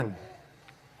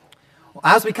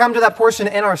As we come to that portion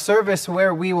in our service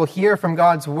where we will hear from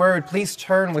God's word, please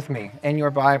turn with me in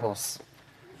your Bibles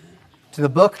to the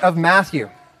book of Matthew.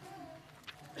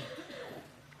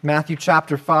 Matthew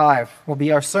chapter 5 will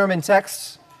be our sermon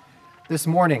text this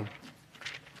morning.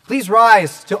 Please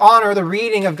rise to honor the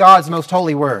reading of God's most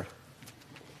holy word.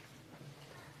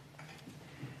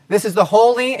 This is the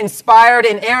holy, inspired,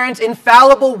 inerrant,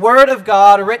 infallible word of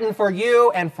God written for you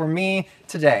and for me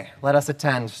today. Let us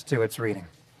attend to its reading.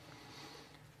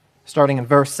 Starting in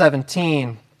verse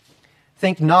 17,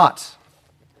 think not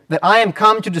that I am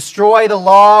come to destroy the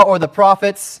law or the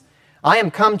prophets.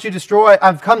 I've come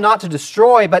not to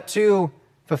destroy, but to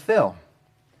fulfill.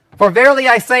 For verily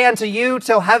I say unto you,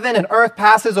 till heaven and earth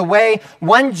passes away,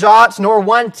 one jot nor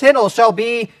one tittle shall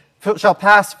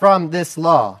pass from this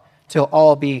law, till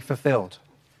all be fulfilled.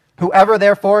 Whoever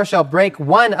therefore shall break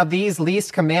one of these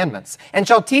least commandments, and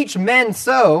shall teach men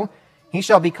so, he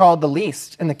shall be called the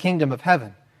least in the kingdom of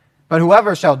heaven. But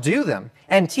whoever shall do them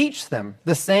and teach them,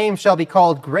 the same shall be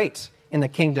called great in the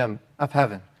kingdom of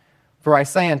heaven. For I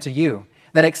say unto you,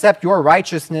 that except your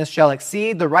righteousness shall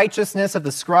exceed the righteousness of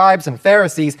the scribes and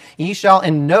Pharisees, ye shall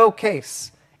in no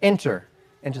case enter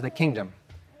into the kingdom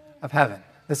of heaven.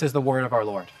 This is the word of our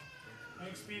Lord.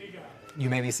 Thanks be to God. You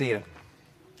may be seated.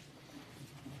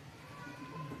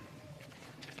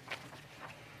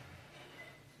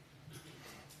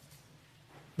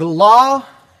 The law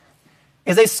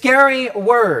is a scary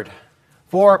word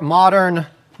for modern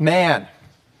man.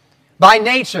 By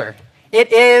nature,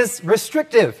 it is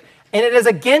restrictive, and it is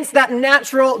against that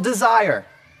natural desire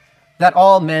that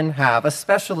all men have,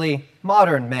 especially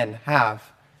modern men have,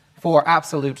 for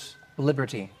absolute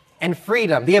liberty and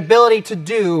freedom, the ability to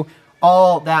do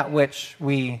all that which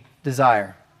we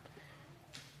desire.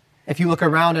 If you look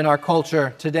around in our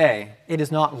culture today, it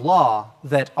is not law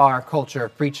that our culture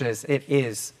preaches, it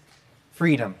is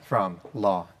freedom from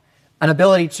law. An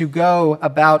ability to go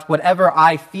about whatever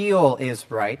I feel is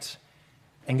right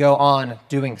and go on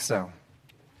doing so.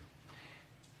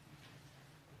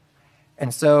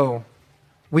 And so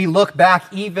we look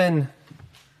back even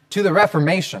to the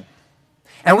Reformation,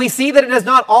 and we see that it has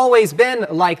not always been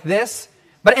like this,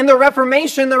 but in the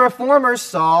Reformation, the Reformers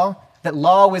saw that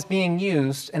law was being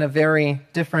used in a very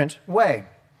different way.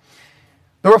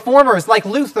 The Reformers, like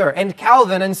Luther and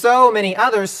Calvin and so many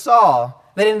others, saw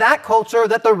that in that culture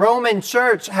that the Roman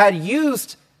Church had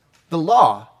used the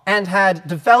law and had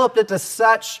developed it to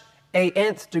such a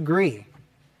nth degree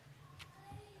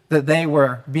that they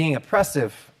were being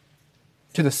oppressive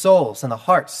to the souls and the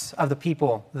hearts of the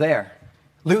people there.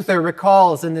 Luther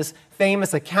recalls in this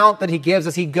famous account that he gives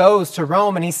as he goes to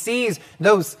Rome and he sees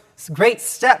those great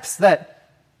steps that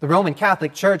the Roman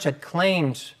Catholic Church had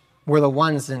claimed were the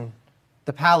ones in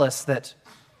the palace that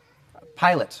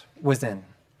Pilate was in,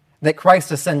 that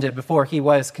Christ ascended before he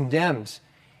was condemned.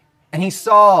 And he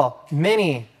saw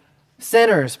many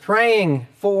sinners praying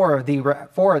for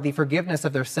the forgiveness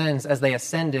of their sins as they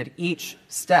ascended each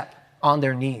step on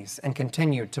their knees and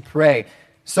continued to pray,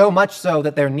 so much so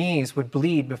that their knees would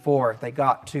bleed before they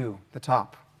got to the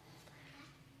top.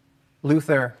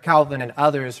 Luther, Calvin, and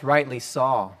others rightly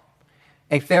saw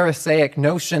a Pharisaic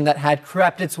notion that had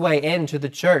crept its way into the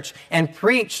church and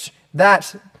preached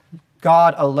that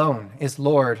God alone is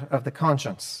Lord of the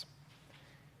conscience,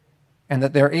 and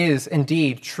that there is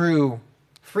indeed true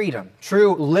freedom,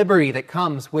 true liberty that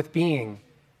comes with being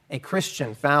a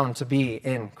Christian found to be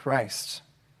in Christ.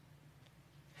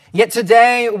 Yet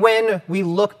today, when we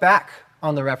look back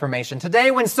on the Reformation,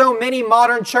 today when so many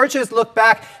modern churches look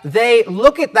back, they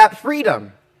look at that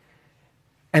freedom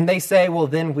and they say, well,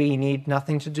 then we need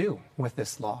nothing to do with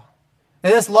this law.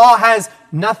 This law has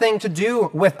nothing to do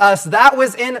with us. That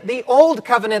was in the old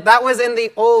covenant. That was in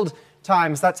the old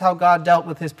times. That's how God dealt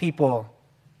with his people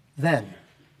then.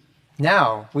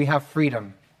 Now we have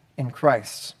freedom in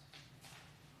Christ.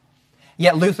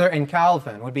 Yet Luther and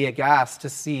Calvin would be aghast to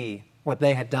see what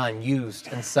they had done used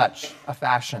in such a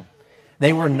fashion.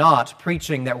 They were not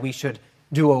preaching that we should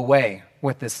do away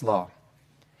with this law.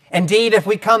 Indeed, if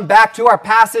we come back to our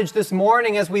passage this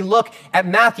morning as we look at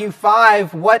Matthew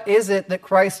 5, what is it that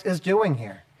Christ is doing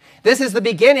here? This is the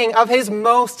beginning of his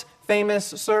most famous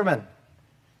sermon,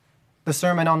 the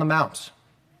Sermon on the Mount.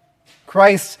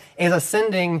 Christ is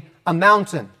ascending a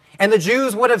mountain, and the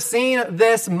Jews would have seen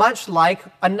this much like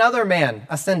another man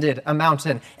ascended a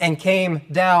mountain and came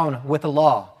down with the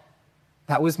law.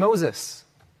 That was Moses.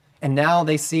 And now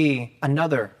they see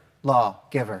another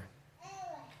lawgiver,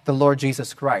 the Lord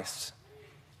Jesus Christ.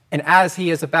 And as he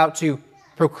is about to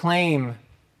proclaim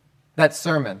that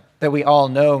sermon that we all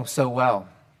know so well,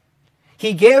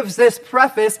 He gives this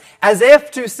preface as if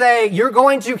to say, you're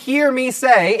going to hear me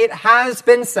say, it has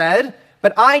been said,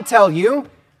 but I tell you,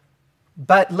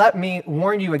 but let me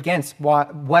warn you against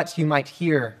what you might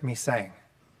hear me saying.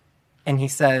 And he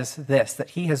says this, that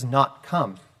he has not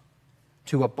come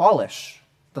to abolish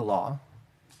the law,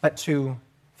 but to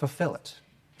fulfill it.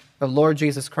 The Lord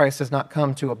Jesus Christ has not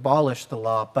come to abolish the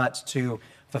law, but to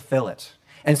fulfill it.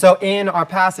 And so in our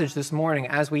passage this morning,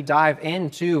 as we dive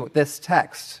into this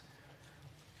text,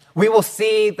 we will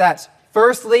see that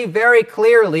firstly, very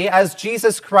clearly, as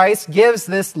Jesus Christ gives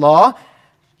this law,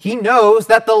 he knows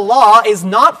that the law is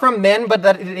not from men, but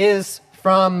that it is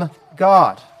from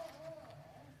God.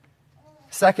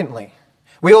 Secondly,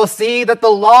 we will see that the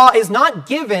law is not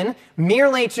given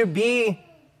merely to be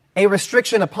a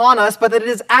restriction upon us, but that it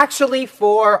is actually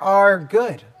for our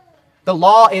good. The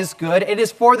law is good. It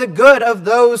is for the good of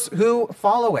those who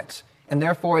follow it, and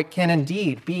therefore it can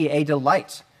indeed be a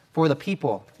delight for the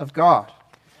people of God.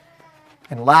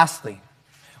 And lastly,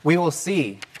 we will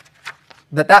see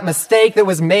that mistake that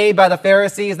was made by the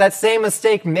Pharisees, that same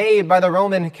mistake made by the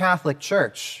Roman Catholic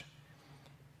Church,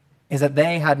 is that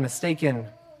they had mistaken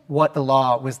what the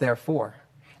law was there for.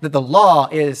 That the law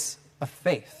is of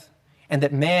faith, and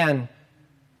that man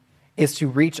is to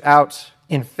reach out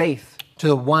in faith to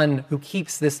the one who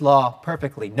keeps this law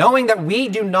perfectly, knowing that we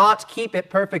do not keep it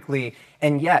perfectly,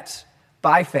 and yet,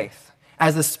 by faith,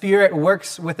 as the Spirit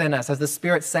works within us, as the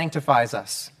Spirit sanctifies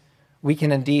us, we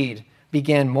can indeed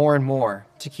begin more and more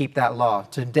to keep that law,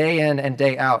 to day in and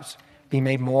day out be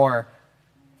made more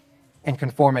in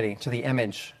conformity to the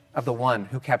image of the one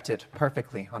who kept it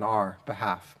perfectly on our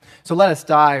behalf. So let us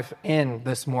dive in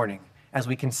this morning as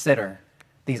we consider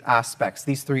these aspects,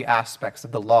 these three aspects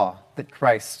of the law that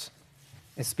Christ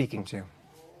is speaking to.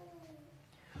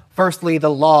 Firstly, the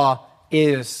law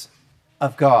is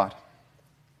of God.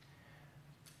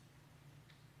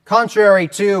 Contrary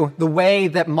to the way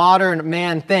that modern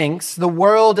man thinks, the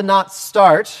world did not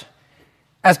start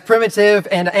as primitive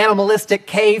and animalistic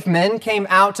cavemen came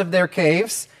out of their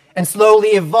caves and slowly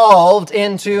evolved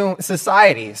into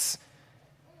societies,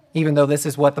 even though this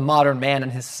is what the modern man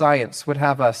and his science would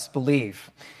have us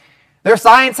believe. Their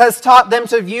science has taught them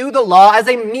to view the law as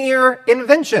a mere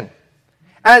invention,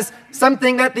 as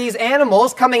something that these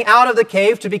animals coming out of the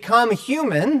cave to become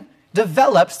human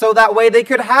developed so that way they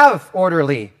could have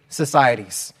orderly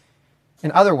societies.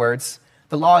 In other words,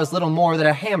 the law is little more than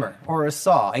a hammer or a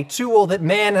saw, a tool that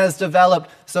man has developed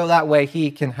so that way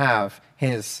he can have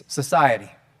his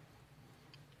society.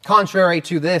 Contrary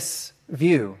to this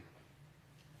view,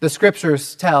 the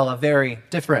scriptures tell a very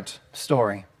different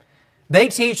story. They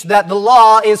teach that the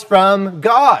law is from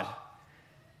God,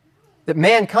 that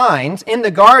mankind in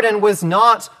the garden was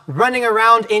not running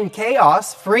around in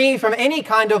chaos, free from any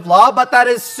kind of law, but that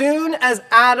as soon as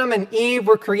Adam and Eve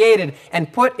were created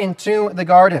and put into the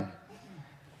garden,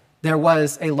 there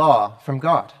was a law from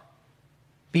God.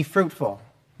 Be fruitful,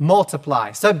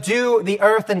 multiply, subdue the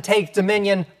earth and take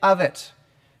dominion of it,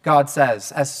 God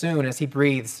says, as soon as he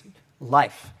breathes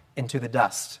life into the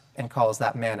dust and calls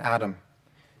that man Adam.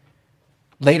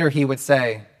 Later he would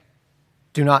say,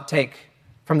 do not take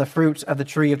from the fruit of the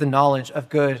tree of the knowledge of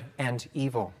good and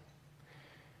evil.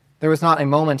 There was not a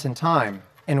moment in time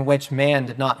in which man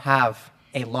did not have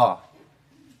a law.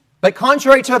 But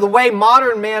contrary to the way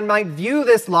modern man might view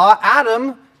this law,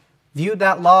 Adam viewed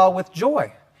that law with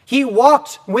joy. He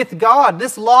walked with God.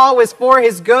 This law was for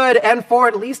his good, and for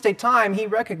at least a time he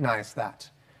recognized that,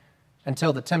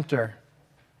 until the tempter,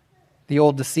 the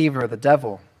old deceiver, the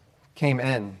devil, came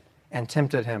in and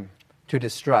tempted him to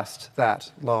distrust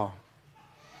that law.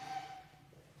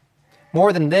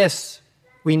 More than this,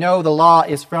 we know the law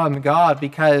is from God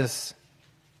because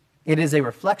it is a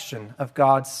reflection of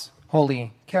God's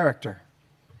holy character.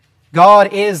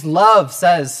 God is love,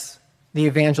 says the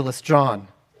evangelist John.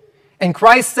 And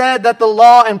Christ said that the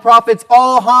law and prophets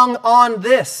all hung on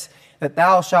this, that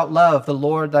thou shalt love the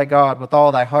Lord thy God with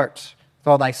all thy heart, with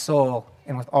all thy soul,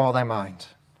 and with all thy mind.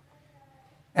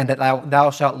 And that thou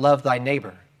shalt love thy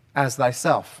neighbor as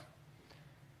thyself.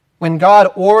 When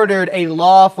God ordered a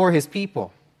law for his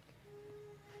people,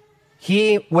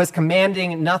 he was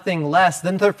commanding nothing less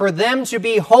than for them to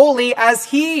be holy as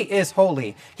he is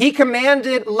holy. He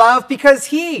commanded love because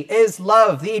he is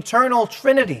love, the eternal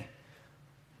Trinity,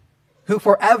 who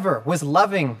forever was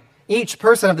loving each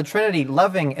person of the Trinity,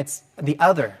 loving the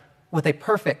other with a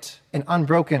perfect and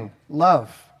unbroken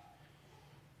love.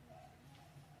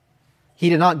 He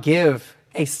did not give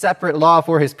a separate law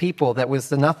for his people that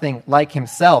was nothing like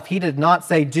himself. He did not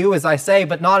say, do as I say,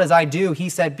 but not as I do. He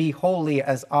said, be holy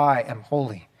as I am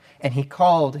holy. And he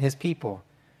called his people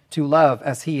to love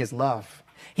as he is love.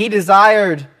 He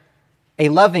desired a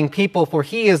loving people, for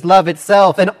he is love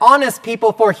itself, an honest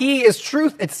people, for he is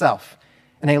truth itself,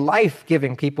 and a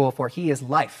life-giving people, for he is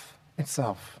life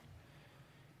itself.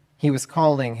 He was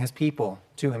calling his people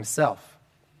to himself.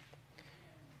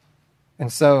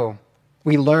 And so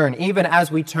we learn, even as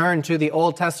we turn to the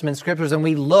Old Testament scriptures and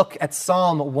we look at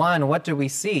Psalm 1, what do we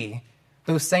see?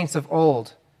 Those saints of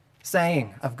old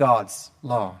saying of God's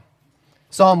law.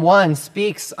 Psalm 1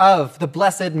 speaks of the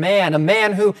blessed man, a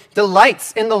man who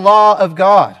delights in the law of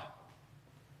God.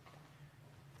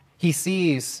 He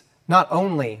sees not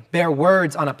only bare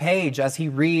words on a page as he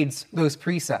reads those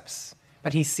precepts,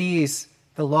 but he sees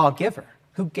the lawgiver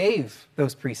who gave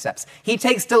those precepts. He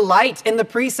takes delight in the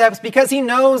precepts because he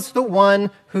knows the one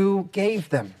who gave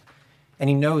them. And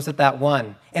he knows that that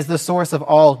one is the source of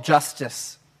all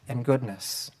justice and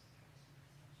goodness.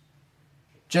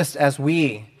 Just as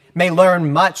we may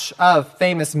learn much of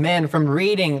famous men from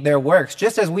reading their works,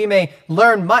 just as we may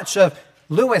learn much of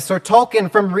Lewis or Tolkien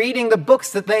from reading the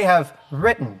books that they have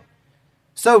written,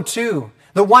 so too,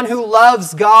 the one who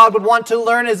loves God would want to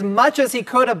learn as much as he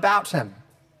could about him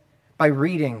by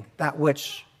reading that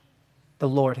which the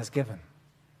Lord has given,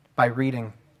 by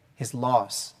reading his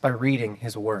laws, by reading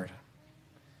his word.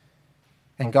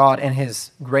 And God, in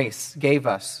his grace, gave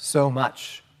us so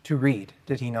much to read,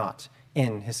 did he not,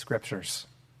 in his scriptures?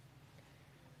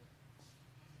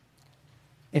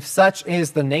 If such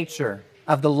is the nature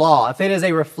of the law, if it is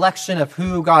a reflection of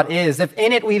who God is, if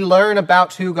in it we learn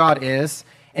about who God is,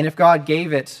 and if God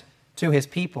gave it to his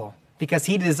people because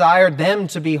he desired them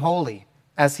to be holy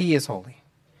as he is holy,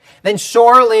 then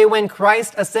surely when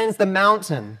Christ ascends the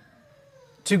mountain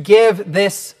to give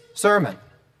this sermon,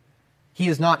 he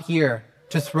is not here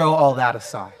to throw all that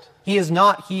aside. He is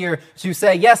not here to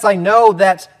say, yes, I know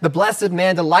that the blessed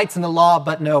man delights in the law,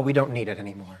 but no, we don't need it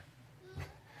anymore.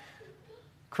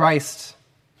 Christ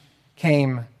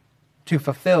came to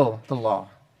fulfill the law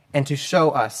and to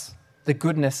show us the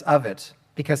goodness of it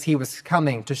because he was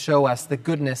coming to show us the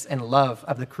goodness and love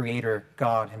of the Creator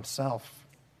God himself.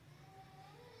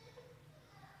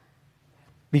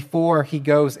 Before he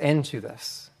goes into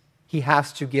this, he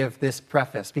has to give this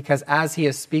preface because as he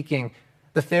is speaking,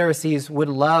 the Pharisees would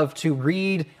love to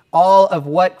read all of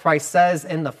what Christ says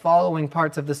in the following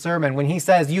parts of the sermon. When he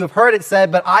says, you have heard it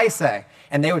said, but I say.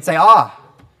 And they would say,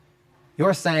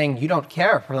 you're saying you don't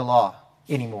care for the law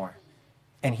anymore.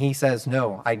 And he says,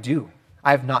 no, I do.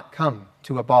 I have not come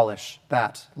to abolish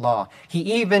that law. He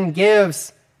even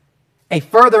gives a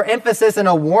further emphasis and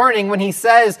a warning when he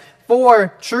says,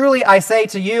 for truly I say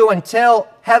to you, until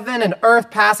heaven and earth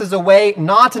passes away,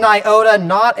 not an iota,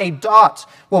 not a dot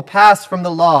will pass from the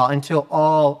law until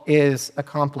all is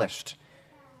accomplished.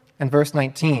 And verse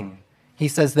 19, he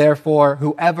says, therefore,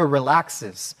 whoever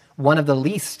relaxes one of the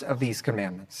least of these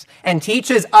commandments and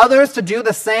teaches others to do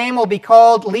the same will be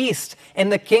called least in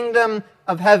the kingdom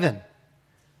of heaven.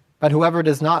 But whoever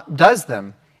does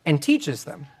them and teaches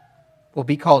them will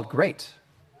be called great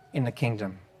in the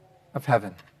kingdom of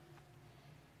heaven.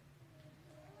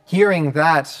 Hearing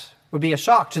that would be a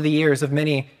shock to the ears of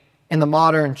many in the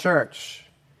modern church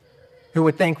who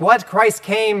would think, what? Christ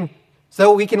came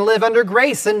so we can live under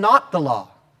grace and not the law.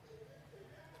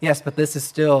 Yes, but this is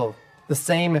still the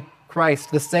same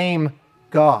Christ, the same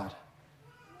God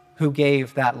who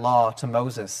gave that law to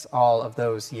Moses all of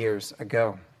those years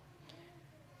ago.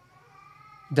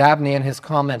 Dabney, in his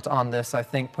comment on this, I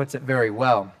think, puts it very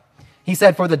well. He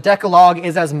said, for the Decalogue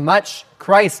is as much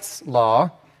Christ's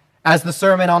law as the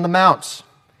Sermon on the Mount.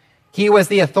 He was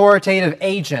the authoritative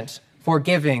agent for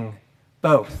giving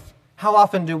both. How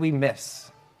often do we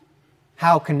miss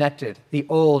how connected the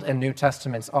Old and New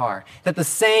Testaments are? That the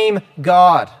same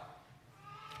God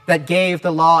that gave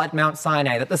the law at Mount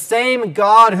Sinai, that the same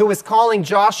God who was calling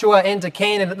Joshua into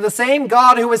Canaan, that the same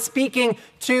God who was speaking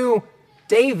to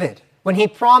David when he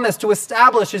promised to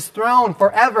establish his throne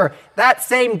forever, that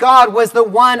same God was the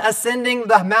one ascending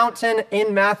the mountain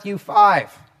in Matthew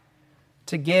 5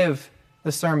 to give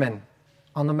the Sermon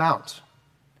on the Mount.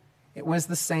 It was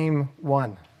the same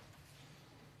one.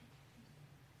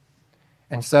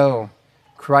 And so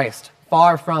Christ,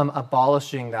 far from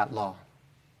abolishing that law,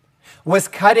 was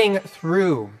cutting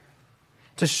through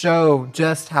to show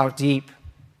just how deep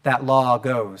that law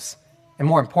goes, and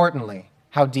more importantly,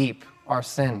 how deep our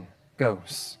sin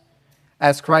goes.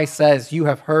 As Christ says, you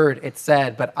have heard it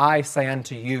said, but I say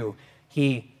unto you,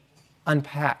 he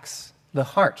unpacks the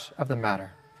heart of the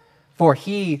matter. For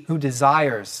he who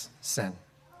desires sin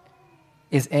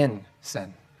is in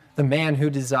sin. The man who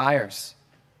desires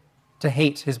to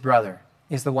hate his brother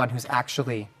is the one who's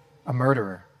actually a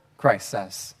murderer, Christ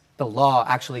says. The law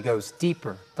actually goes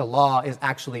deeper. The law is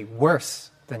actually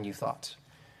worse than you thought.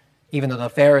 Even though the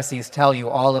Pharisees tell you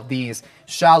all of these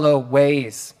shallow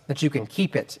ways that you can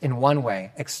keep it in one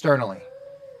way, externally,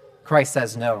 Christ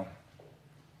says no.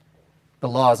 The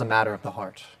law is a matter of the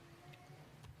heart.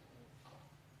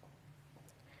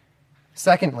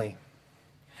 Secondly,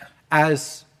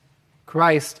 as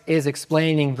Christ is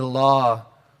explaining the law,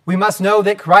 we must know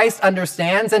that Christ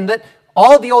understands, and that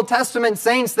all the Old Testament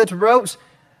saints that wrote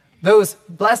those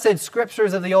blessed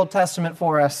scriptures of the Old Testament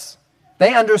for us,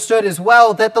 they understood as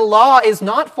well that the law is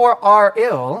not for our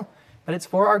ill, but it's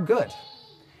for our good.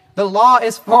 The law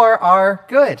is for our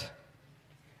good.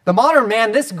 The modern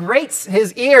man, this grates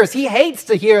his ears. He hates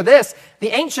to hear this. The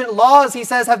ancient laws, he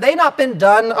says, have they not been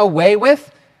done away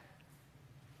with?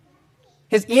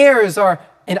 His ears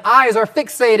and eyes are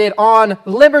fixated on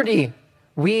liberty.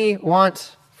 We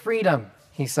want freedom,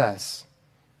 he says.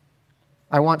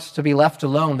 I want to be left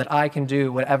alone, that I can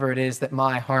do whatever it is that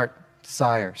my heart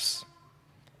desires.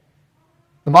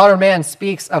 The modern man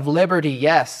speaks of liberty,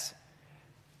 yes,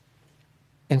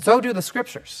 and so do the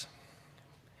Scriptures.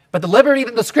 But the liberty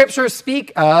that the Scriptures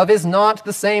speak of is not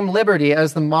the same liberty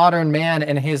as the modern man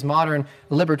and his modern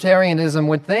libertarianism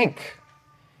would think.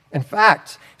 In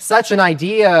fact, such an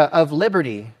idea of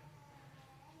liberty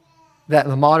that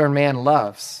the modern man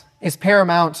loves is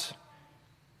paramount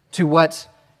to what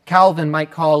Calvin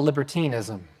might call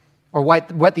libertinism, or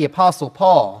what the Apostle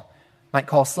Paul might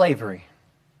call slavery.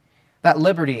 That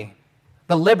liberty,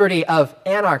 the liberty of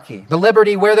anarchy, the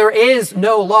liberty where there is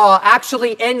no law,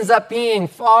 actually ends up being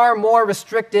far more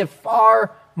restrictive,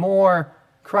 far more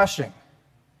crushing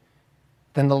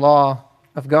than the law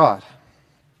of God.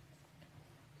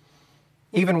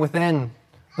 Even within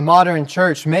the modern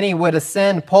church, many would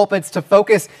ascend pulpits to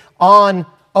focus on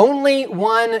only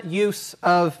one use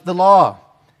of the law.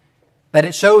 That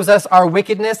it shows us our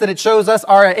wickedness, that it shows us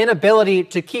our inability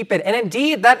to keep it. And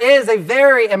indeed, that is a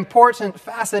very important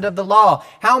facet of the law.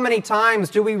 How many times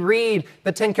do we read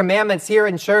the Ten Commandments here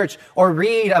in church, or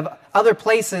read of other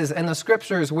places in the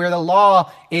Scriptures where the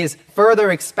law is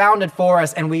further expounded for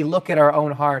us, and we look at our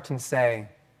own heart and say,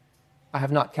 I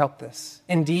have not kept this.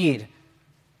 Indeed,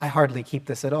 I hardly keep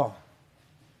this at all.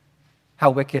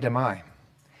 How wicked am I?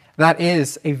 That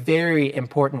is a very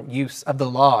important use of the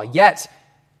law. Yet,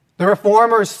 the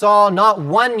Reformers saw not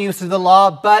one use of the law,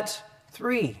 but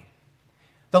three.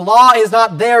 The law is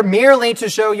not there merely to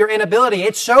show your inability.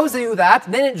 It shows you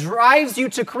that, then it drives you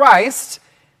to Christ,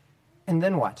 and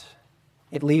then what?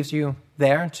 It leaves you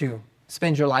there to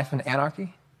spend your life in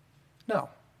anarchy? No.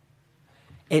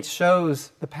 It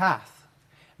shows the path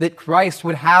that Christ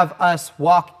would have us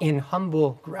walk in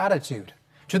humble gratitude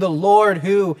to the Lord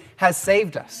who has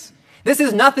saved us. This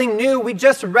is nothing new. We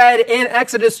just read in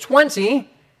Exodus 20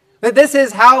 that this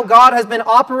is how God has been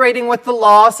operating with the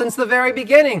law since the very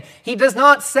beginning. He does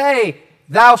not say,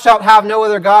 thou shalt have no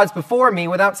other gods before me,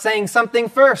 without saying something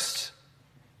first.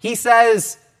 He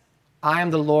says, I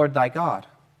am the Lord thy God,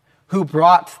 who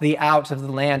brought thee out of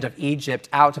the land of Egypt,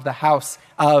 out of the house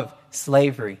of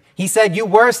slavery. He said, you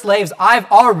were slaves. I've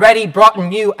already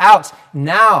brought you out.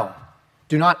 Now,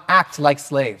 do not act like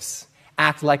slaves.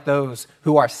 Act like those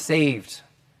who are saved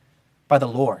by the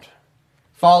Lord.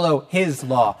 Follow his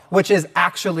law, which is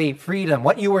actually freedom.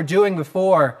 What you were doing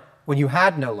before when you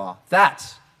had no law,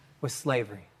 that was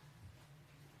slavery.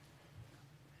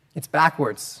 It's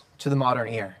backwards to the modern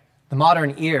ear. The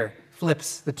modern ear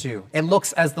flips the two. It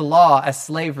looks as the law as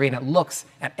slavery, and it looks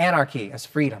at anarchy as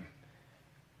freedom.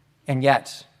 And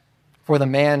yet, for the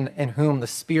man in whom the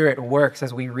Spirit works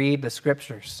as we read the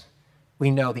Scriptures,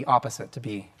 we know the opposite to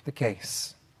be the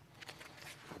case.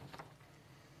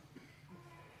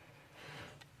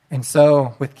 And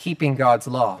so, with keeping God's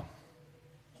law,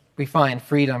 we find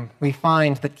freedom. We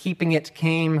find that keeping it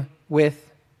came with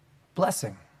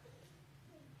blessing.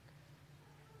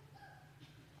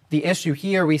 The issue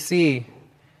here we see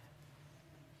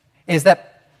is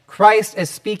that Christ is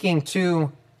speaking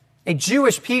to a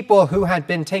Jewish people who had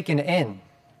been taken in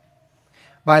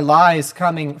by lies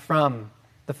coming from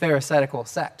the Pharisaical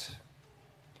sect.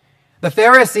 The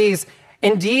Pharisees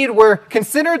indeed were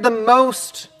considered the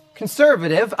most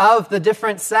conservative of the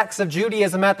different sects of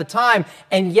Judaism at the time,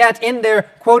 and yet in their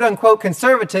quote-unquote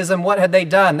conservatism, what had they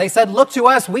done? They said, look to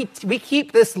us, we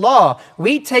keep this law,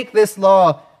 we take this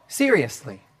law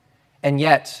seriously. And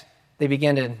yet they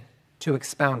began to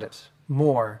expound it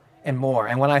more and more.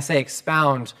 And when I say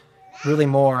expound, really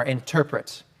more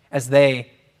interpret, as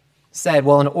they said,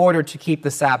 well, in order to keep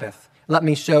the Sabbath, let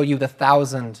me show you the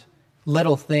 1,000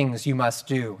 little things you must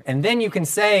do. And then you can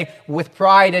say with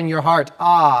pride in your heart,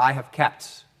 I have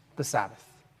kept the Sabbath.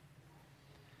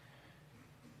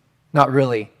 Not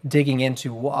really digging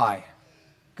into why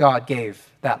God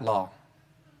gave that law.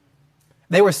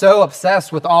 They were so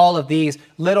obsessed with all of these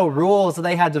little rules that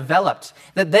they had developed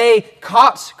that they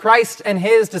caught Christ and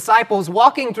his disciples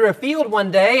walking through a field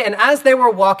one day, and as they were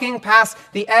walking past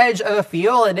the edge of a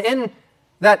field, and in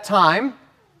that time,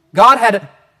 God had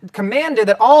commanded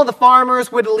that all the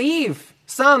farmers would leave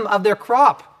some of their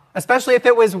crop, especially if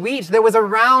it was wheat that was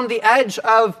around the edge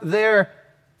of their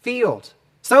field,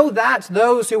 so that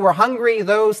those who were hungry,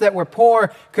 those that were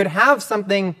poor, could have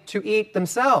something to eat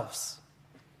themselves.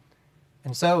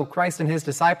 And so Christ and his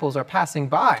disciples are passing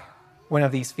by one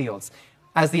of these fields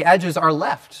as the edges are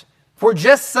left for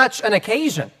just such an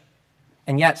occasion,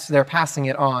 and yet they're passing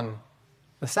it on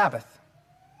the Sabbath.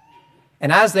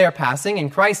 And as they're passing,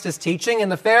 and Christ is teaching,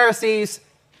 and the Pharisees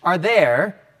are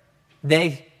there,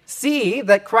 they see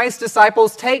that Christ's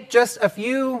disciples take just a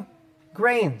few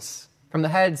grains from the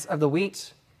heads of the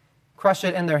wheat, crush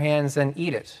it in their hands, and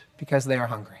eat it because they are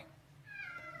hungry.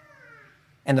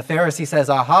 And the Pharisee says,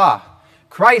 "Aha,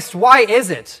 Christ, why is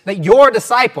it that your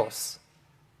disciples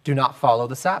do not follow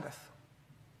the Sabbath?"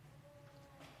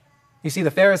 You see,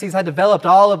 the Pharisees had developed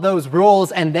all of those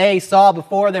rules, and they saw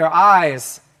before their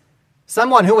eyes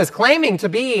someone who was claiming to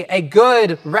be a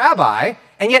good rabbi,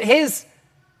 and yet his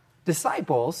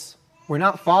disciples were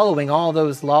not following all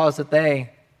those laws that they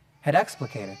had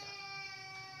explicated.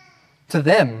 To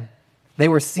them, they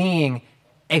were seeing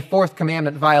a fourth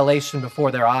commandment violation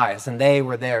before their eyes, and they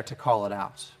were there to call it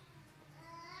out.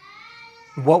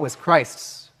 What was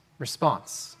Christ's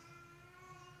response?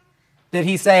 Did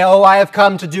he say, "Oh, I have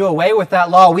come to do away with that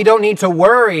law. We don't need to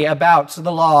worry about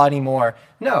the law anymore"?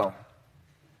 No.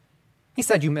 He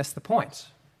said, "You missed the point.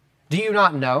 Do you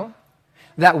not know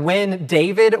that when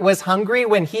David was hungry,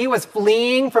 when he was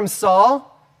fleeing from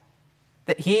Saul,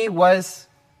 that he was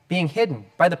being hidden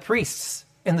by the priests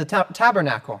in the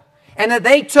tabernacle, and that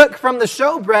they took from the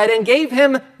showbread and gave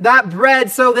him that bread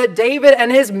so that David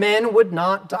and his men would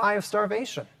not die of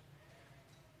starvation"?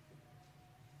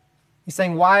 He's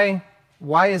saying, why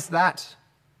is that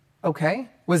okay?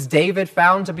 Was David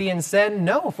found to be in sin?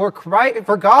 No, for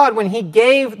God, when he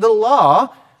gave the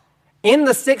law, in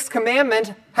the sixth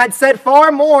commandment, had said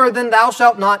far more than "thou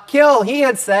shalt not kill." He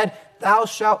had said, "Thou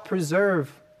shalt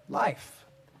preserve life.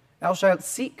 Thou shalt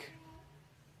seek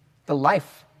the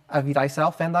life of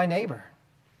thyself and thy neighbor."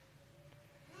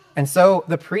 And so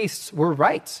the priests were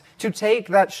right to take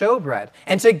that showbread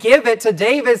and to give it to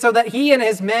David so that he and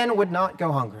his men would not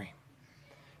go hungry,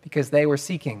 because they were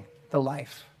seeking the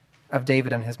life of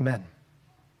David and his men.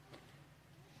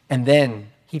 And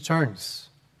then he turns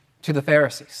to the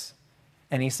Pharisees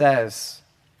and he says,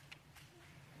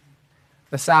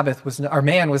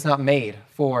 man was not made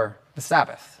for the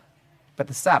Sabbath, but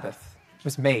the Sabbath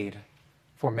was made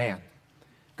for man.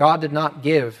 God did not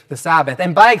give the Sabbath,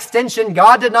 and by extension,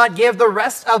 God did not give the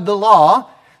rest of the law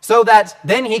so that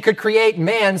then he could create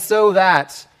man so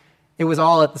that it was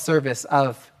all at the service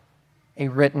of a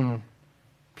written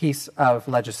piece of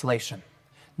legislation.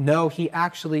 No, he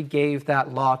actually gave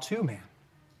that law to man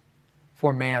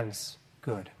for man's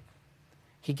good.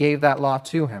 He gave that law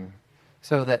to him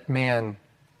so that man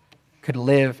could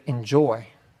live in joy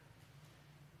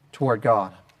toward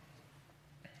God.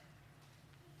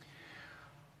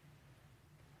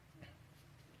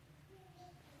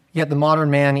 Yet the modern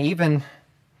man, even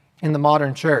in the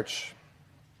modern church,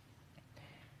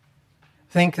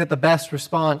 think that the best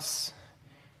response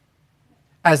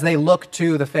as they look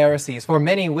to the Pharisees, for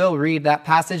many will read that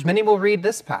passage, many will read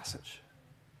this passage,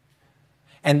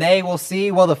 and they will see,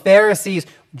 well, the Pharisees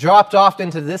dropped off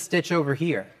into this ditch over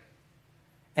here,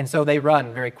 and so they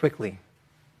run very quickly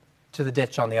to the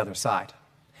ditch on the other side.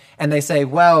 And they say,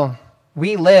 well,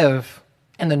 we live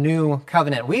in the new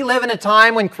covenant. We live in a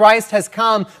time when Christ has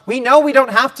come. We know we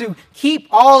don't have to keep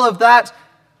all of that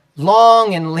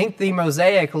long and lengthy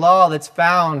Mosaic law that's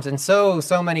found in so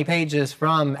many pages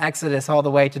from Exodus all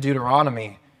the way to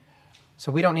Deuteronomy.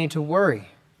 So we don't need to worry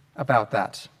about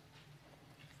that.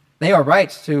 They are right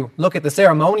to look at the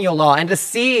ceremonial law and to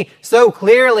see so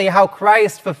clearly how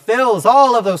Christ fulfills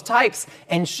all of those types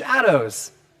and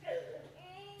shadows.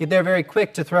 Yet they're very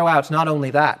quick to throw out not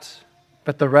only that,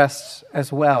 but the rest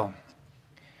as well.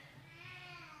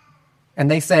 And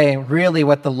they say really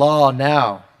what the law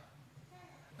now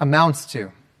amounts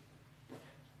to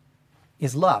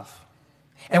is love.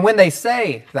 And when they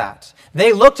say that,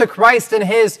 they look to Christ in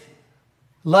his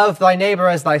love thy neighbor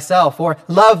as thyself, or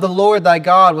love the Lord thy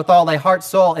God with all thy heart,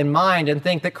 soul, and mind, and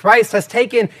think that Christ has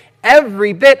taken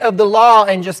every bit of the law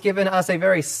and just given us a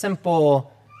very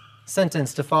simple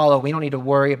sentence to follow. We don't need to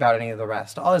worry about any of the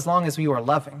rest. All as long as you are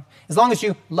loving, as long as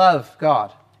you love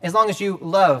God, as long as you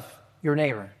love your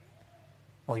neighbor,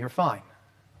 well, you're fine.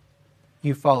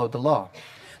 you followed the law.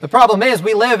 The problem is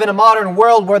we live in a modern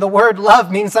world where the word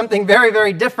love means something very,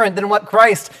 very different than what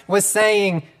Christ was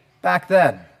saying back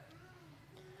then.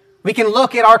 We can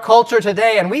look at our culture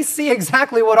today and we see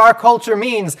exactly what our culture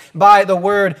means by the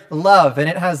word love, and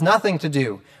it has nothing to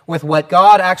do with what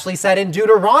God actually said in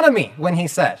Deuteronomy when he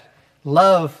said,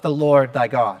 love the Lord thy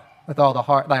God with all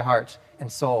thy heart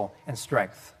and soul and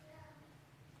strength.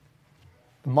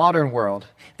 The modern world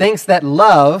thinks that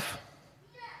love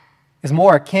is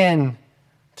more akin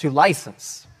to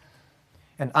license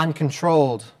and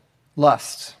uncontrolled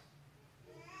lust.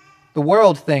 The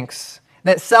world thinks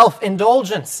that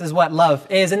self-indulgence is what love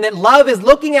is, and that love is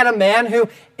looking at a man who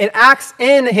acts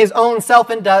in his own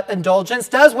self-indulgence,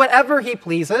 does whatever he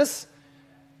pleases,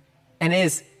 and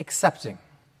is accepting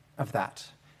of that.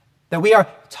 That we are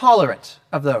tolerant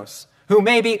of those who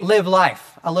maybe live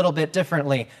life a little bit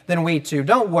differently than we do.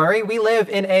 Don't worry, we live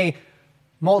in a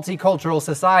multicultural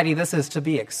society. This is to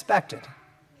be expected.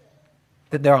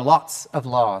 That there are lots of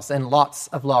laws and lots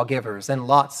of lawgivers and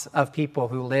lots of people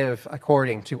who live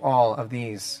according to all of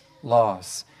these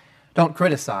laws. Don't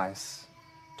criticize.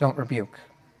 Don't rebuke.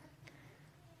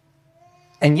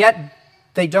 And yet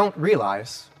they don't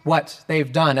realize what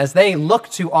they've done. As they look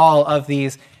to all of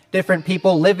these different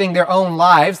people living their own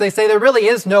lives, they say there really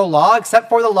is no law except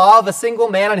for the law of a single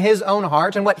man in his own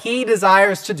heart and what he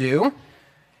desires to do.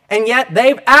 And yet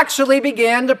they've actually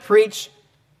began to preach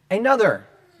another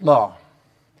law.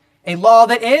 A law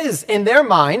that is, in their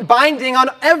mind, binding on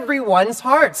everyone's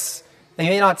hearts. They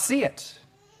may not see it,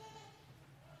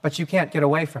 but you can't get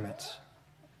away from it.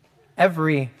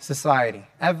 Every society,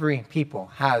 every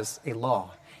people has a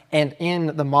law. And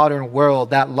in the modern world,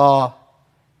 that law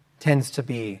tends to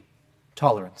be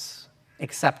tolerance,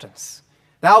 acceptance.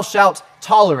 Thou shalt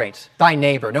tolerate thy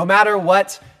neighbor. No matter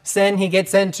what sin he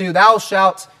gets into, thou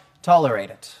shalt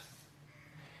tolerate it.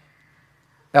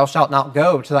 Thou shalt not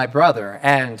go to thy brother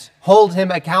and hold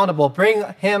him accountable. Bring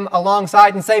him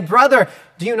alongside and say, brother,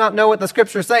 do you not know what the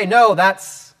scriptures say? No,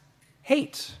 that's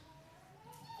hate.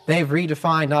 They've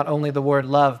redefined not only the word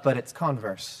love, but its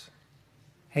converse,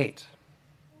 hate.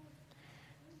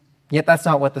 Yet that's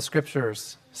not what the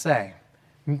scriptures say.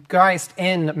 Christ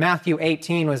in Matthew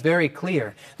 18 was very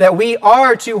clear that we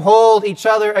are to hold each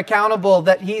other accountable,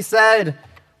 that he said,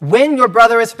 when your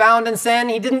brother is found in sin,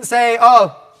 he didn't say,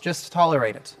 just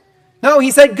tolerate it. No, he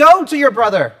said, go to your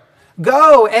brother.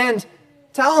 Go and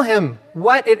tell him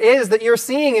what it is that you're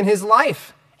seeing in his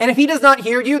life. And if he does not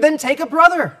hear you, then take a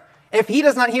brother. If he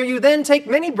does not hear you, then take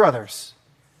many brothers.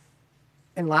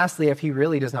 And lastly, if he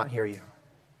really does not hear you,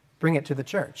 bring it to the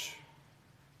church.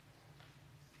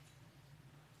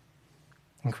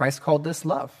 And Christ called this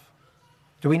love.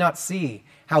 Do we not see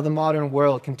how the modern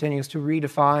world continues to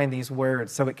redefine these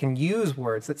words so it can use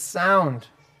words that sound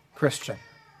Christian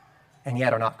and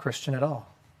yet are not Christian at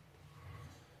all?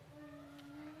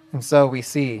 And so we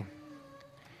see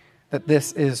that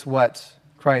this is what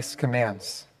Christ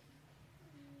commands.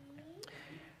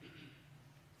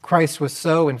 Christ was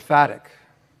so emphatic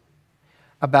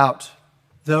about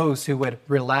those who would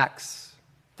relax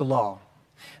the law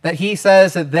that he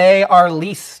says that they are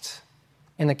least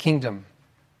in the kingdom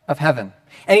of heaven.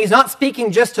 And he's not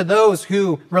speaking just to those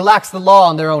who relax the law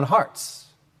in their own hearts.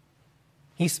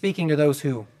 He's speaking to those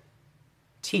who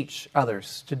teach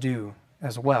others to do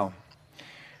as well.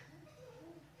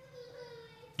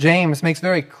 James makes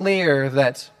very clear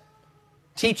that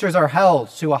teachers are held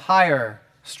to a higher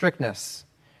strictness.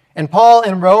 And Paul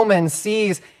in Romans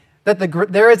sees that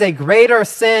there is a greater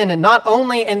sin, and not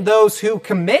only in those who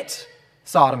commit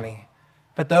sodomy,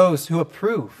 but those who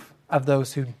approve of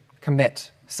those who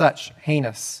commit such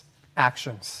heinous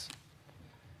actions.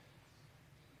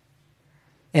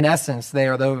 In essence, they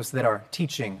are those that are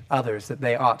teaching others that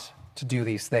they ought to do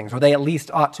these things, or they at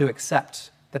least ought to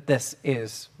accept that this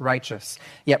is righteous.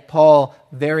 Yet Paul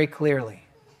very clearly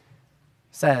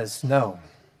says, no,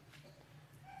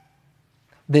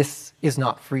 this is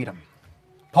not freedom.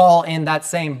 Paul, in that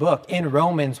same book, in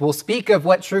Romans, will speak of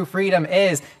what true freedom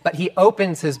is, but he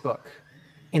opens his book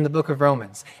in the book of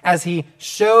Romans as he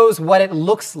shows what it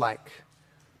looks like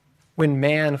when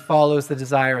man follows the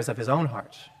desires of his own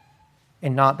heart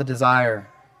and not the desire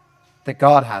that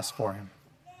God has for him.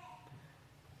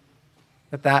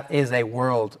 That is a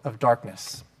world of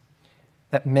darkness.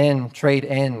 That men trade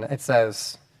in, it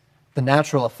says, the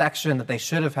natural affection that they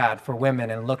should have had for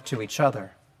women and look to each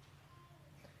other.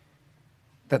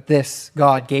 That this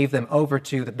God gave them over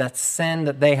to, that sin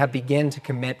that they have begun to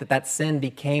commit, that sin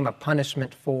became a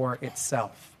punishment for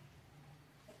itself.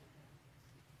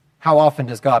 How often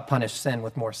does God punish sin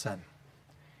with more sin?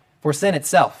 For sin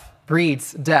itself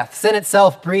breeds death. Sin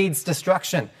itself breeds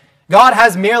destruction. God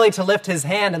has merely to lift his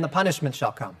hand and the punishment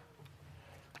shall come.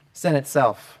 Sin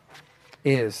itself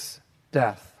is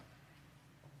death.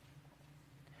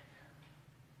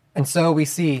 And so we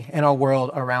see in our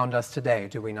world around us today,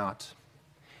 do we not?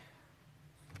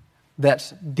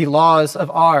 That the laws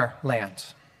of our land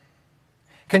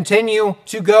continue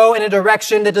to go in a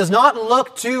direction that does not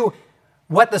look to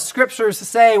what the scriptures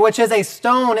say, which is a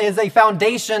stone, is a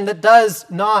foundation that does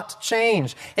not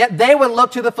change. Yet they would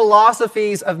look to the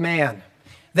philosophies of man.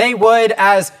 They would,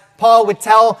 as Paul would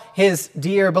tell his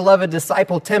dear beloved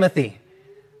disciple Timothy,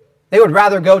 they would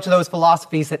rather go to those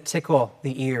philosophies that tickle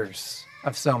the ears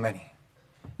of so many.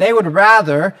 They would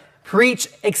rather preach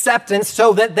acceptance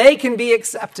so that they can be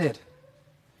accepted.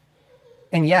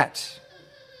 And yet,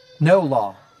 no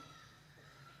law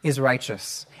is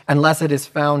righteous unless it is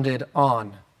founded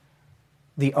on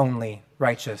the only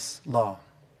righteous law.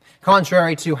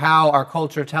 Contrary to how our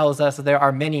culture tells us that there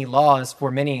are many laws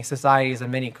for many societies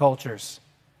and many cultures,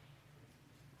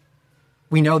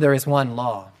 we know there is one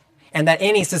law, and that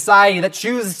any society that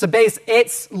chooses to base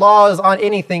its laws on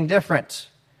anything different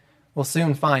will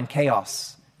soon find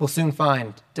chaos, will soon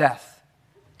find death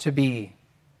to be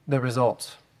the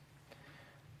result.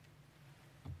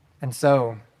 And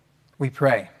so we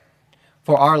pray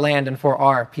for our land and for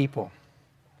our people,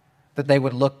 that they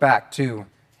would look back to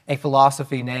a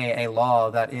philosophy, nay, a law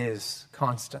that is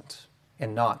constant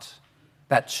and not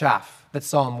that chaff that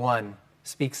Psalm 1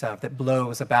 speaks of, that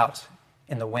blows about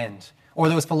in the wind, or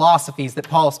those philosophies that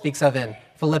Paul speaks of in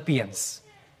Philippians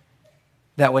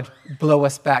that would blow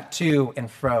us back to and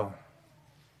fro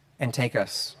and take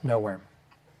us nowhere.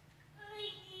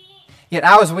 Yet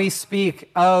as we speak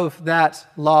of that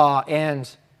law and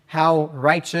how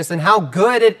righteous and how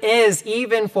good it is,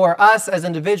 even for us as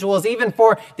individuals, even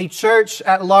for the church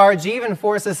at large, even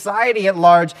for society at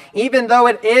large, even though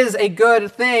it is a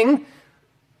good thing,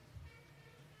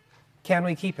 can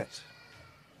we keep it?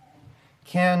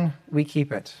 Can we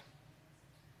keep it?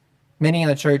 Many in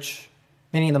the church,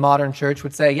 many in the modern church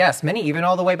would say yes. Many, even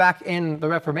all the way back in the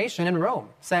Reformation in Rome,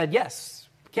 said yes,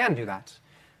 we can do that.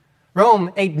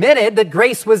 Rome admitted that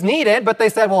grace was needed, but they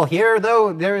said, well, here,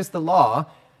 though, there is the law.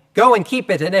 Go and keep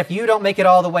it, and if you don't make it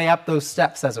all the way up those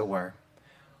steps, as it were,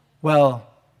 well,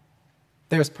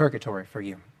 there's purgatory for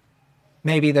you.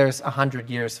 Maybe there's 100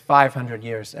 years, 500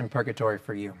 years in purgatory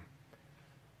for you.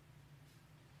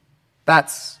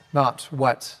 That's not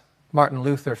what Martin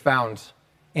Luther found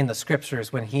in the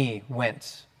scriptures when he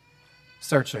went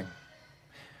searching.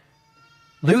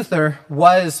 Luther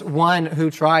was one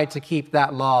who tried to keep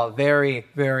that law very,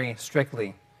 very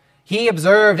strictly. He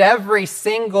observed every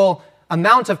single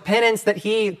amount of penance that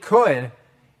he could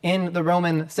in the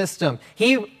Roman system.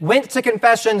 He went to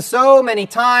confession so many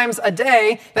times a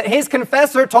day that his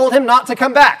confessor told him not to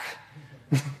come back.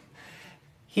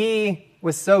 He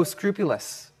was so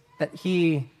scrupulous that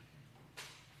he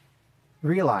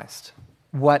realized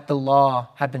what the law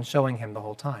had been showing him the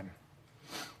whole time.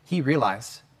 He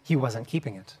realized he wasn't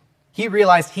keeping it. He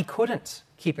realized he couldn't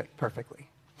keep it perfectly.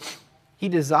 He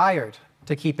desired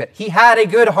to keep it. He had a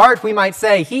good heart, we might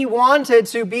say. He wanted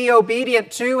to be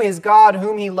obedient to his God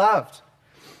whom he loved.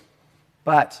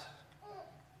 But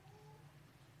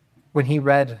when he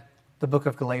read the book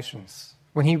of Galatians,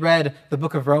 when he read the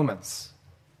book of Romans,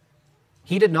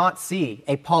 he did not see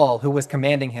a Paul who was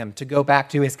commanding him to go back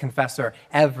to his confessor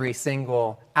every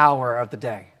single hour of the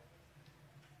day.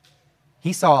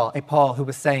 He saw a Paul who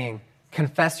was saying,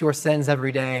 confess your sins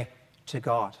every day to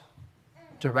God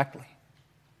directly.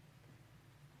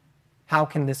 How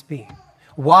can this be?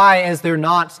 Why is there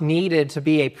not needed to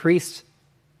be a priest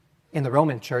in the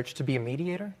Roman church to be a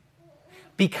mediator?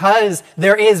 Because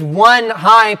there is one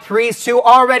high priest who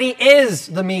already is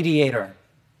the mediator.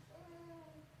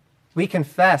 We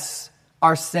confess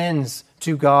our sins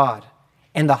to God,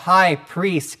 and the high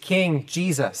priest, King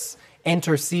Jesus,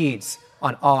 intercedes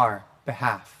on our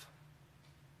behalf.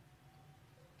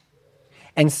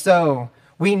 And so,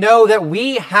 we know that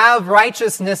we have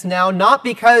righteousness now, not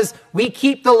because we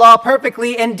keep the law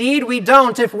perfectly. Indeed, we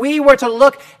don't. If we were to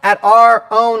look at our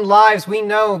own lives, we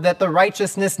know that the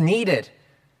righteousness needed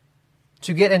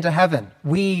to get into heaven,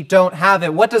 we don't have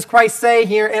it. What does Christ say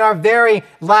here in our very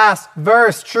last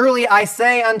verse? Truly I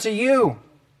say unto you,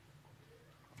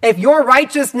 if your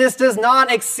righteousness does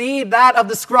not exceed that of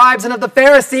the scribes and of the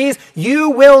Pharisees, you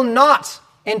will not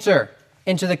enter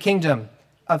into the kingdom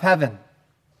of heaven.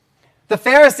 The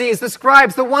Pharisees, the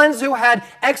scribes, the ones who had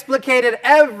explicated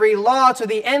every law to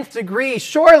the nth degree,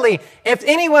 surely if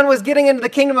anyone was getting into the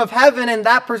kingdom of heaven and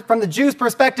that from the Jews'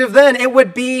 perspective, then it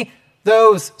would be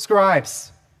those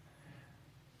scribes.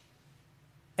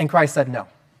 And Christ said no.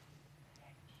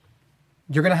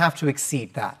 you're going to have to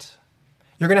exceed that.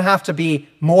 You're going to have to be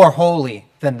more holy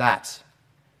than that.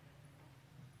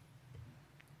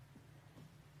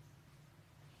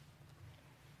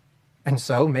 And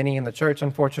so many in the church,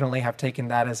 unfortunately, have taken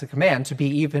that as a command to be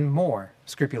even more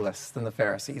scrupulous than the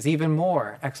Pharisees, even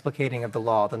more explicating of the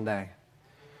law than they.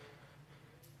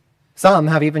 Some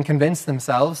have even convinced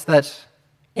themselves that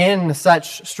in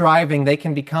such striving they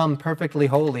can become perfectly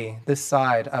holy this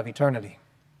side of eternity.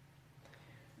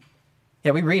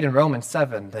 Yet we read in Romans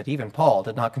 7 that even Paul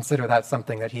did not consider that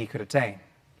something that he could attain.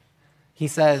 He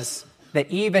says that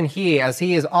even he, as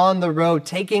he is on the road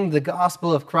taking the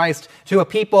gospel of Christ to a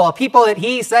people that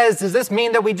he says, does this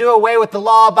mean that we do away with the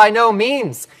law? By no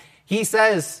means. He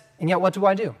says, and yet what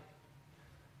do?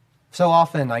 So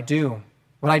often I do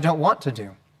what I don't want to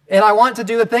do. And I want to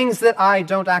do the things that I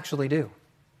don't actually do.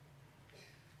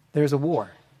 There's a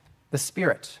war, the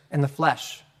spirit and the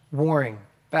flesh warring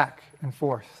back and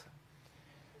forth.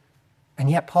 And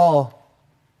yet Paul,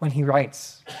 when he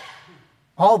writes,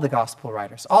 all the gospel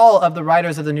writers, all of the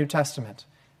writers of the New Testament,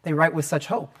 they write with such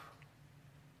hope.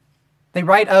 They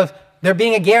write of there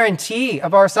being a guarantee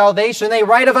of our salvation. They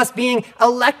write of us being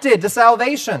elected to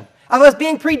salvation, of us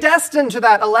being predestined to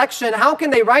that election. How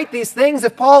can they write these things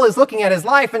if Paul is looking at his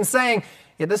life and saying,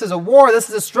 yeah, this is a war, this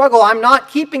is a struggle, I'm not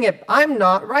keeping it, I'm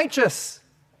not righteous?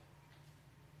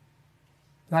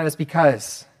 That is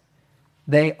because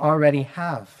they already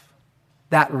have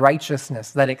that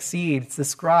righteousness that exceeds the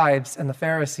scribes and the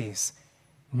Pharisees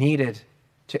needed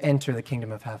to enter the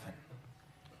kingdom of heaven.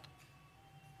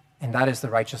 And that is the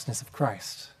righteousness of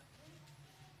Christ.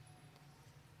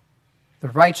 The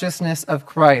righteousness of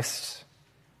Christ,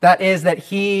 that is that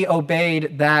he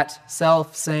obeyed that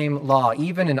self-same law,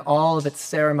 even in all of its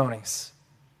ceremonies,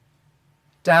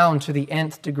 down to the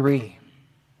nth degree.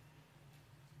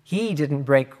 He didn't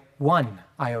break one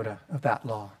iota of that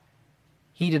law.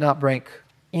 He did not break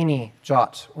any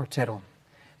jot or tittle.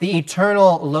 The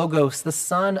eternal Logos, the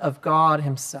Son of God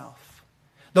himself,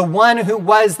 the one who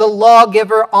was the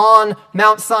lawgiver on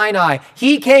Mount Sinai,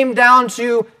 he came down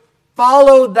to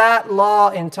follow that law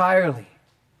entirely.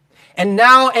 And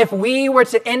now if we were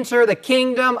to enter the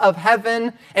kingdom of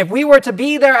heaven, if we were to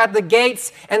be there at the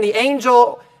gates and the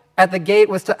angel at the gate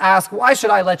was to ask, why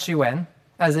should I let you in?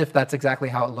 As if that's exactly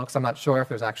how it looks. I'm not sure if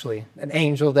there's actually an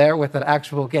angel there with an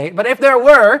actual gate. But if there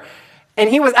were,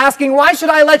 and he was asking, why should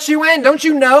I let you in? Don't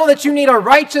you know that you need a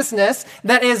righteousness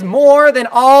that is more than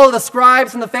all the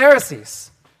scribes and the Pharisees?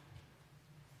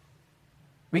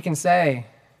 We can say,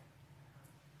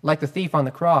 like the thief on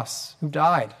the cross who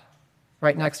died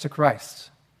right next to Christ,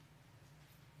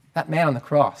 that man on the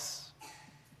cross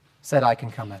said, I can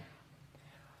come in.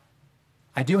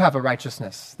 I do have a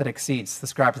righteousness that exceeds the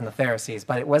scribes and the Pharisees,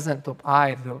 but it wasn't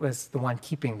I that was the one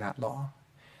keeping that law.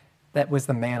 That was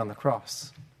the man on the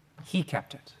cross. He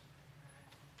kept it.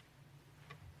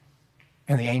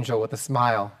 And the angel with a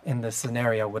smile in this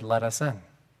scenario would let us in.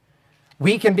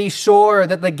 We can be sure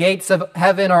that the gates of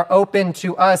heaven are open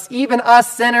to us, even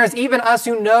us sinners, even us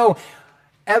who know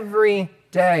every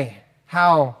day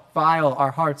how vile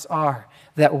our hearts are,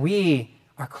 that we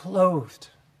are clothed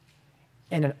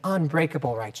in an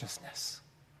unbreakable righteousness.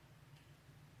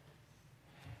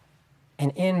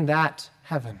 And in that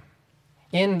heaven,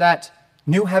 in that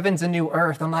new heavens and new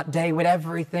earth, on that day when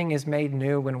everything is made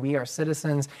new, when we are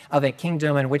citizens of a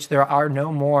kingdom in which there are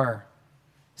no more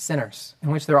sinners,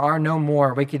 in which there are no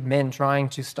more wicked men trying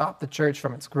to stop the church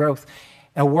from its growth,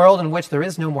 a world in which there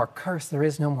is no more curse, there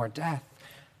is no more death.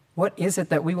 What is it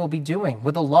that we will be doing?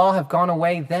 Will the law have gone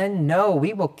away then? No,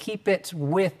 we will keep it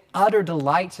with utter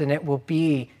delight, and it will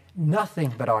be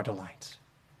nothing but our delight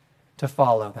to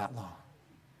follow that law.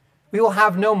 We will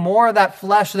have no more of that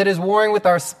flesh that is warring with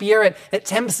our spirit that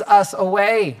tempts us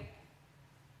away.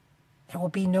 There will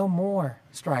be no more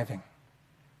striving.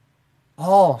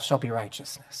 All shall be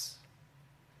righteousness.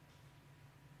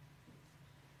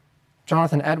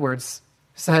 Jonathan Edwards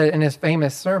said in his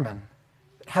famous sermon,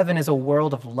 heaven is a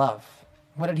world of love.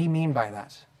 What did he mean by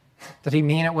that? Did he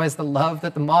mean it was the love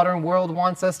that the modern world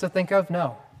wants us to think of?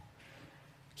 No.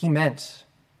 He meant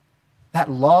that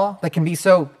law that can be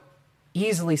so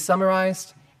easily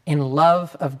summarized in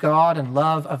love of God and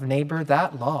love of neighbor,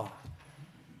 that law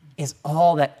is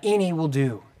all that any will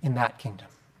do in that kingdom.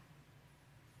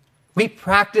 We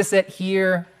practice it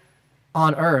here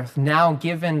on earth, now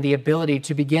given the ability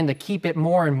to begin to keep it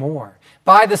more and more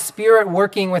by the Spirit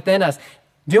working within us,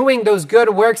 doing those good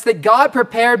works that God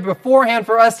prepared beforehand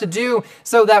for us to do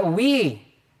so that we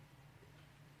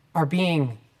are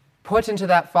being put into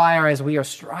that fire as we are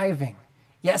striving.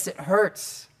 Yes, it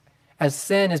hurts as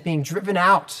sin is being driven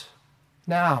out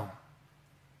now.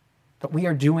 but we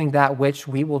are doing that which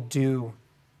we will do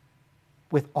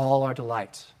with all our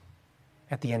delight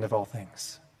at the end of all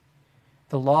things.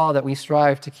 The law that we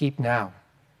strive to keep now,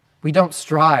 we don't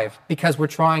strive because we're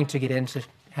trying to get into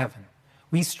heaven.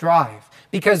 We strive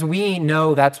because we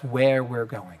know that's where we're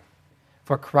going,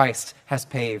 for Christ has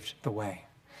paved the way.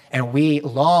 And we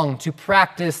long to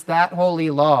practice that holy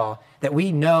law that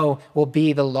we know will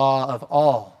be the law of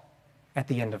all at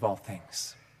the end of all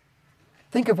things.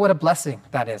 Think of what a blessing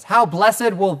that is. How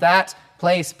blessed will that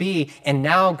place be? And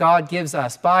now God gives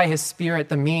us, by his Spirit,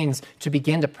 the means to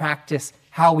begin to practice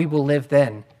how we will live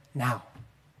then, now.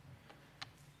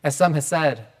 As some have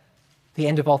said, the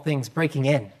end of all things breaking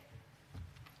in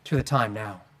to the time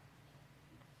now.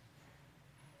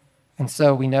 And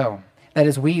so we know that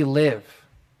as we live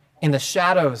in the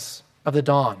shadows of the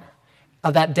dawn,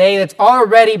 of that day that's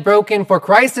already broken, for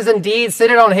Christ is indeed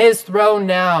seated on his throne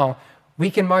now, we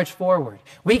can march forward.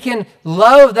 We can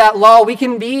love that law. We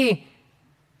can be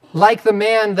like the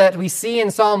man that we see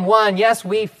in Psalm 1. Yes,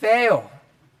 we fail,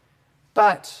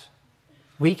 but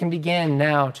we can begin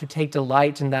now to take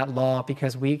delight in that law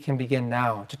because we can begin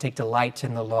now to take delight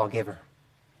in the lawgiver.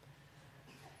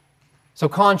 So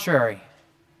contrary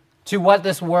to what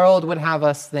this world would have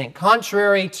us think,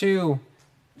 contrary to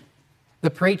the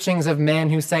preachings of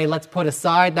men who say, let's put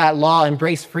aside that law,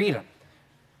 embrace freedom,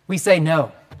 we say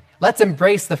no. Let's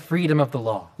embrace the freedom of the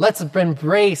law. Let's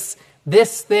embrace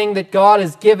this thing that God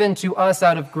has given to us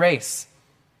out of grace.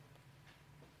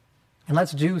 And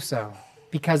let's do so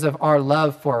because of our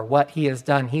love for what he has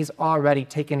done. He's already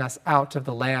taken us out of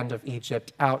the land of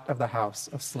Egypt, out of the house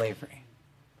of slavery.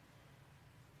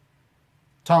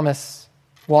 Thomas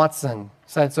Watson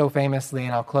said so famously,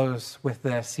 and I'll close with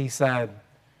this, he said,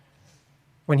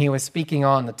 when he was speaking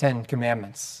on the Ten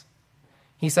Commandments,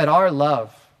 he said, our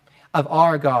love of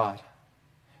our God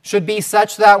should be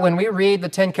such that when we read the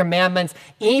Ten Commandments,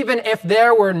 even if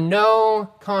there were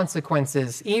no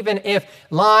consequences, even if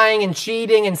lying and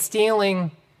cheating and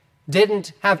stealing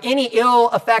didn't have any ill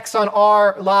effects on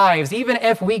our lives, even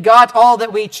if we got all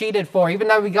that we cheated for, even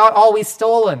though we got all we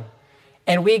stolen,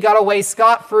 and we got away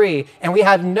scot-free, and we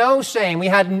had no shame, we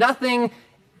had nothing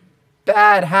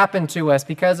bad happen to us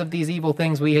because of these evil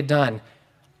things we had done,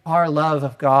 our love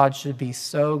of God should be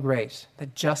so great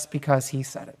that just because he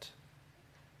said it,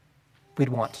 we'd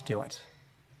want to do it.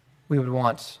 We would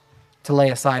want to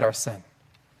lay aside our sin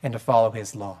and to follow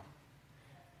his law.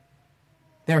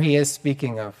 There he is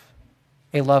speaking of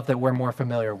a love that we're more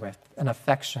familiar with, an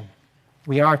affection.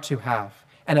 We are to have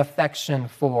an affection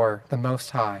for the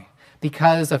Most High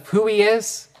because of who he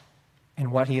is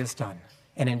and what he has done.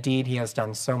 And indeed, he has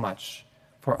done so much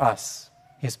for us,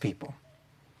 his people.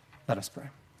 Let us pray.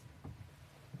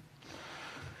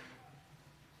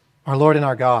 Our Lord and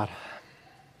our God,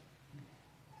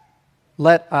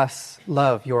 let us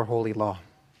love your holy law.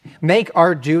 Make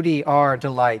our duty our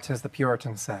delight, as the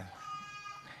Puritans said.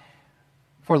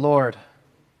 For Lord,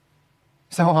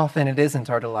 so often it isn't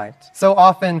our delight. So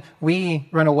often we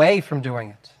run away from doing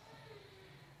it.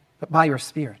 But by your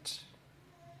Spirit,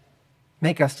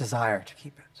 make us desire to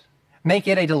keep it. Make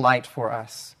it a delight for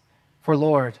us. For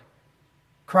Lord,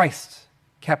 Christ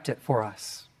kept it for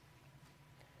us.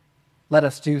 Let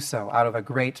us do so out of a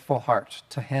grateful heart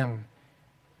to him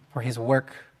for his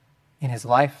work in his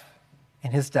life,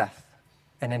 in his death,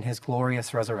 and in his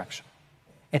glorious resurrection.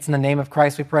 It's in the name of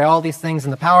Christ we pray all these things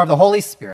in the power of the Holy Spirit.